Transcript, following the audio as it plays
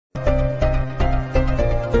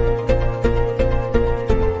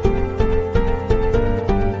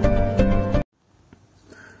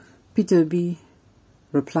P2B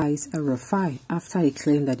replies Elrufai after he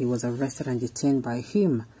claimed that he was arrested and detained by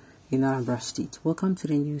him in Anambra State. Welcome to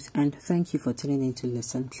the news and thank you for tuning in to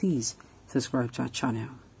listen. Please subscribe to our channel.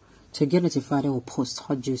 To get notified when we post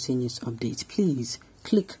hot juicy news updates, please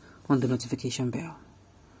click on the notification bell.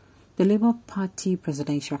 The Labour Party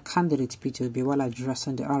presidential candidate P2B, while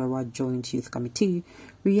addressing the Arawa Joint Youth Committee,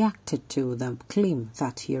 reacted to the claim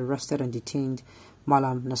that he arrested and detained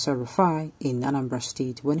Malam Elrufai in Anambra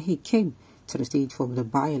State when he came to the state for the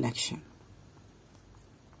by-election.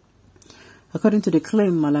 According to the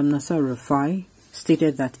claim, Malam Elrufai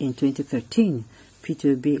stated that in 2013,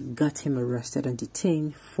 P2B got him arrested and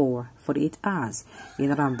detained for 48 hours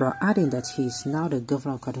in Anambra, adding that he is now the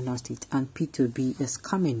governor of Kaduna State and P2B is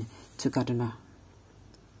coming to Kaduna.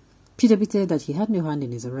 P2B said that he had no hand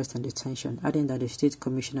in his arrest and detention, adding that the state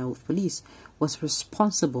commissioner of police was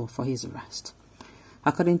responsible for his arrest.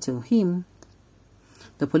 According to him,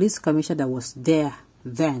 the police commissioner that was there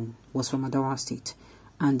then was from Adamawa State,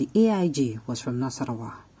 and the AIG was from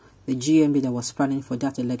Nasarawa. The GMB that was planning for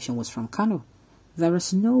that election was from Kano. There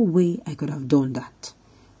is no way I could have done that.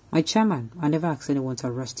 My chairman, I never asked anyone to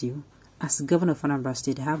arrest you. As governor of Anambra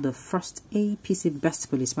State, I have the first APC best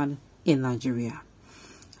policeman in Nigeria,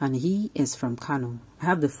 and he is from Kano. I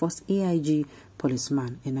have the first AIG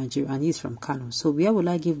policeman in Nigeria, and he's from Kano. So where will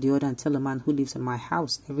I give the order and tell a man who lives in my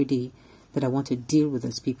house every day that I want to deal with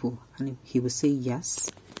those people? And he will say yes.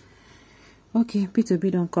 Okay, P2B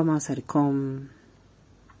don't come outside,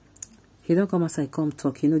 he don't come outside, come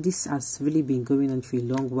talk. You know, this has really been going on for a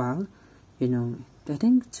long while. You know, I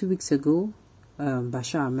think 2 weeks ago,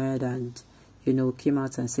 Bashar Ahmed and, came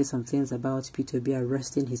out and said some things about P2B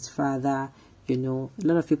arresting his father. You know, a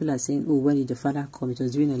lot of people are saying, oh, when did the father come? It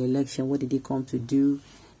was during an election. What did he come to do?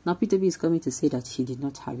 Now P2B is coming to say that he did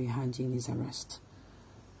not have a hand in his arrest.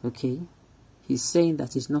 Okay? He's saying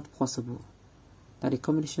that it's not possible. That the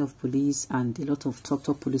combination of police and a lot of top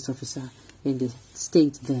police officers in the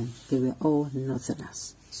state then, they were all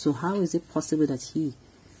Northerners. So how is it possible that he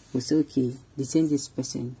will say, okay, detain this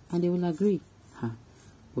person, and they will agree?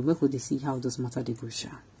 But where could they see how those matter they go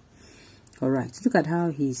share? Alright, look at how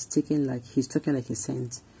he's talking like a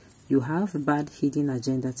saint. You have a bad hidden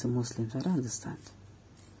agenda to Muslims. I don't understand.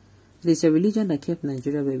 There's a religion that kept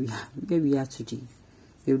Nigeria where we are today.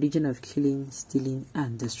 A religion of killing, stealing,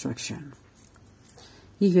 and destruction.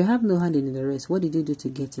 If you have no hand in the arrest, what did you do to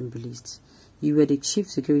get him released? You were the chief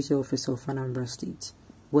security officer of Anambra State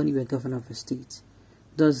when you were governor of the state.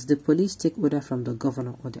 Does the police take order from the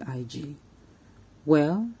governor or the IG?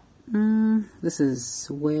 Well, this is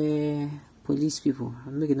where police people,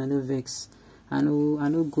 I'm making a no vex. I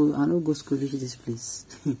know go school reach this place.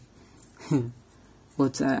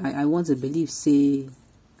 But I want to believe, say,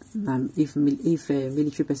 if a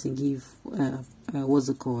military person give what's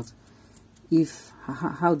it called?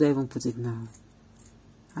 How do I even put it now?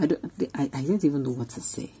 I don't even know what to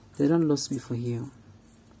say. They don't lose me for here.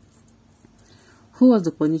 Who was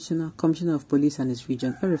the commissioner of police and his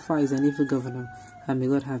region? Elrufai is an evil governor, and may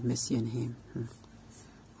God have mercy on him.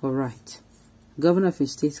 Alright. Governor of a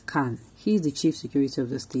state can. He is the chief security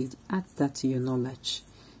of the state. Add that to your knowledge.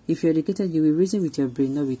 If you're educated, you will reason with your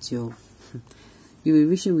brain, not with your... You will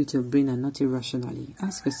reason with your brain and not irrationally.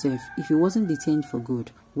 Ask yourself, if he wasn't detained for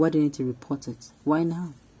good, why didn't he report it? Why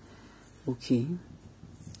now? Okay.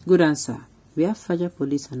 Good answer. We have federal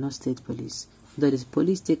police and not state police. Does the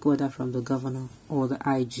police take order from the governor or the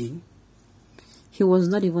IG? He was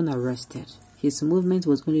not even arrested. His movement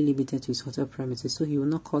was only limited to his hotel premises, so he will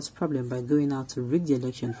not cause problem by going out to rig the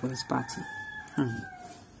election for his party.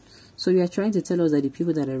 So you are trying to tell us that the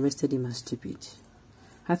people that arrested him are stupid.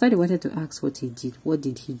 I thought you wanted to ask what he did. What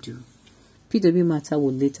did he do? P2B matter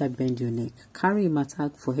will later bend your neck. Carry him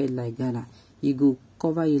attack for head like Ghana. You go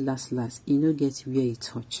cover you last. You no get where you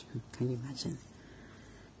touch. Can you imagine?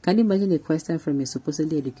 Can you imagine a question from a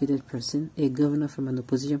supposedly educated person, a governor from an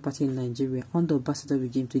opposition party in Nigeria, under ambassador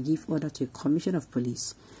regime to give order to a commissioner of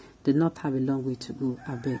police? Did not have a long way to go.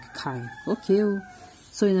 I beg, Kai. Okay,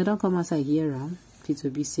 so you don't come outside here,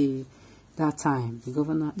 P2B say that time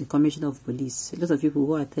the commissioner of police, a lot of people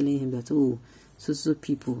who are telling him that, oh, so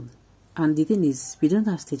people. And the thing is, we don't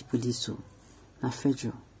have state police, so not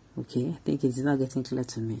federal. Okay, I think it's not getting clear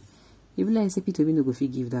to me. Even like say P2B no go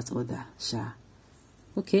fit give that order, sure.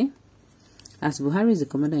 Okay. As Buhari is the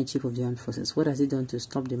commander-in-chief of the armed forces, what has he done to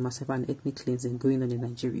stop the massacre and ethnic cleansing going on in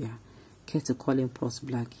Nigeria? Care to call him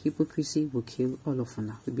post-black? Hypocrisy will kill all of us.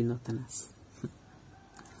 Will be Northerners.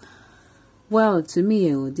 Well, to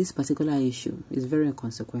me, this particular issue is very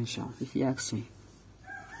inconsequential, if you ask me.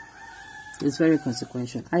 It's very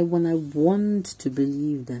consequential. I want to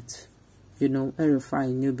believe that you know,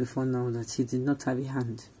 Elrufai knew before now that he did not have a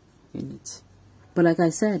hand in it. But like I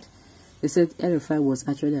said, they said Elrufai was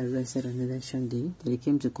actually arrested on election day, that he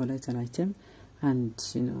came to collect an item, and,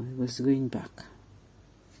 you know, he was going back.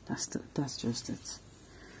 That's just it.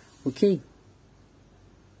 Okay.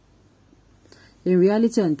 In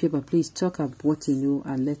reality, on paper, please talk about what you know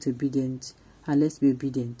and let's be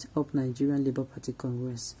obedient. Up Nigerian Labour Party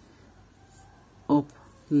Congress. Up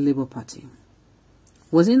Labour Party.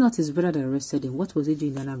 Was it not his brother that arrested him? What was he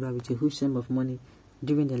doing in Anambra with a huge sum of money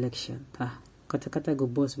during the election? Katakata go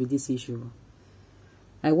boss with this issue.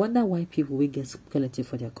 I wonder why people will get skeleton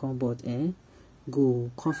for their cupboard,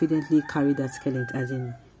 go confidently carry that skeleton, as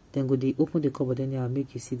in, then go they open the cupboard, then they'll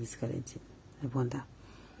make you see the skeleton. I wonder.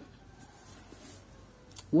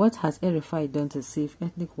 What has Elrufai done to save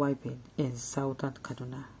ethnic wiping in southern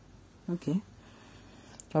Kaduna? Okay.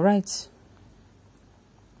 Alright.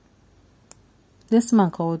 This man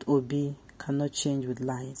called Obi cannot change with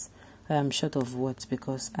lies. I am short of words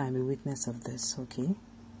because I am a witness of this, okay?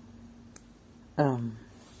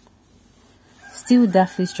 Still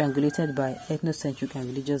daftly strangulated by ethnocentric and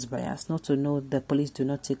religious bias, not to know the police do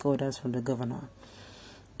not take orders from the governor.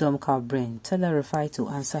 Dumb cow brain. Tell Elrufai to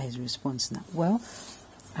answer his response now. Well,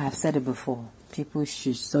 I have said it before. People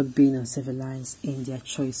should stop being uncivilized in their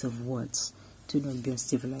choice of words. Do not be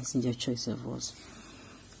uncivilized in their choice of words.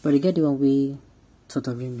 But you get the one way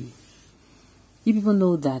totally me. You people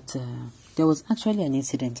know that there was actually an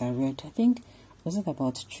incident I read. I think, was it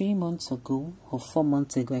about 3 months ago or 4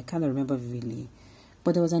 months ago? I can't remember vividly.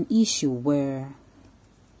 But there was an issue where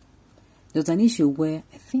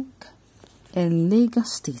I think in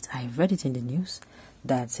Lagos State, I read it in the news,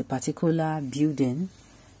 that a particular building,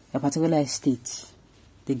 a particular estate,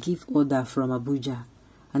 they give order from Abuja,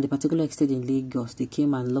 and the particular estate in Lagos, they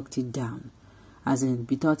came and locked it down, as in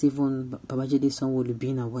without even Babajide Sanwo-Olu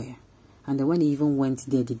being aware. And then when he even went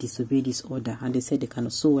there, they disobeyed this order, and they said they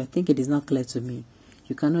cannot. So I think it is not clear to me.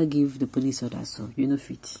 You cannot give the police order, so you know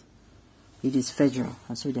fit. It is federal,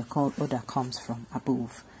 and so the order comes from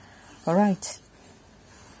above. All right.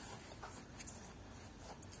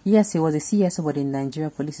 Yes, he was a CSO, but in Nigeria,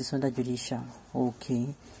 police is under judicial.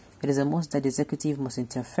 Okay. It is a must that the executive must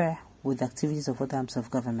interfere with the activities of other arms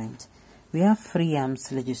of government. We have three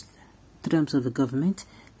arms of the government: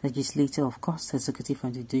 legislature, of course, executive,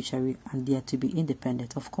 and the judiciary, and they are to be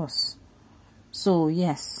independent, of course. So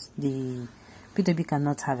yes, the PWB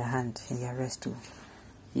cannot have a hand in the arrest too.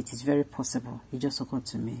 It is very possible. It just occurred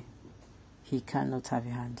to me. He cannot have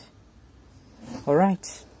a hand.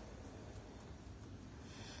 Alright.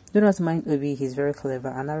 Do not mind Obi, he's very clever,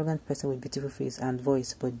 an arrogant person with beautiful face and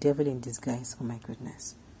voice, but devil in disguise. Oh my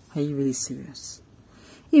goodness. Are you really serious?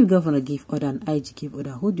 If governor give order and IG give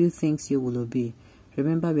order, who do you think you will obey?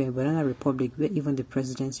 Remember, we are a banana republic where even the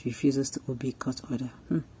president refuses to obey court order.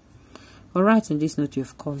 Alright, on this note, you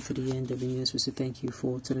have come to the end of the news. We say thank you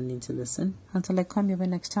for tuning in to listen. Until I come your way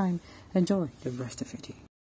next time, enjoy the rest of your day.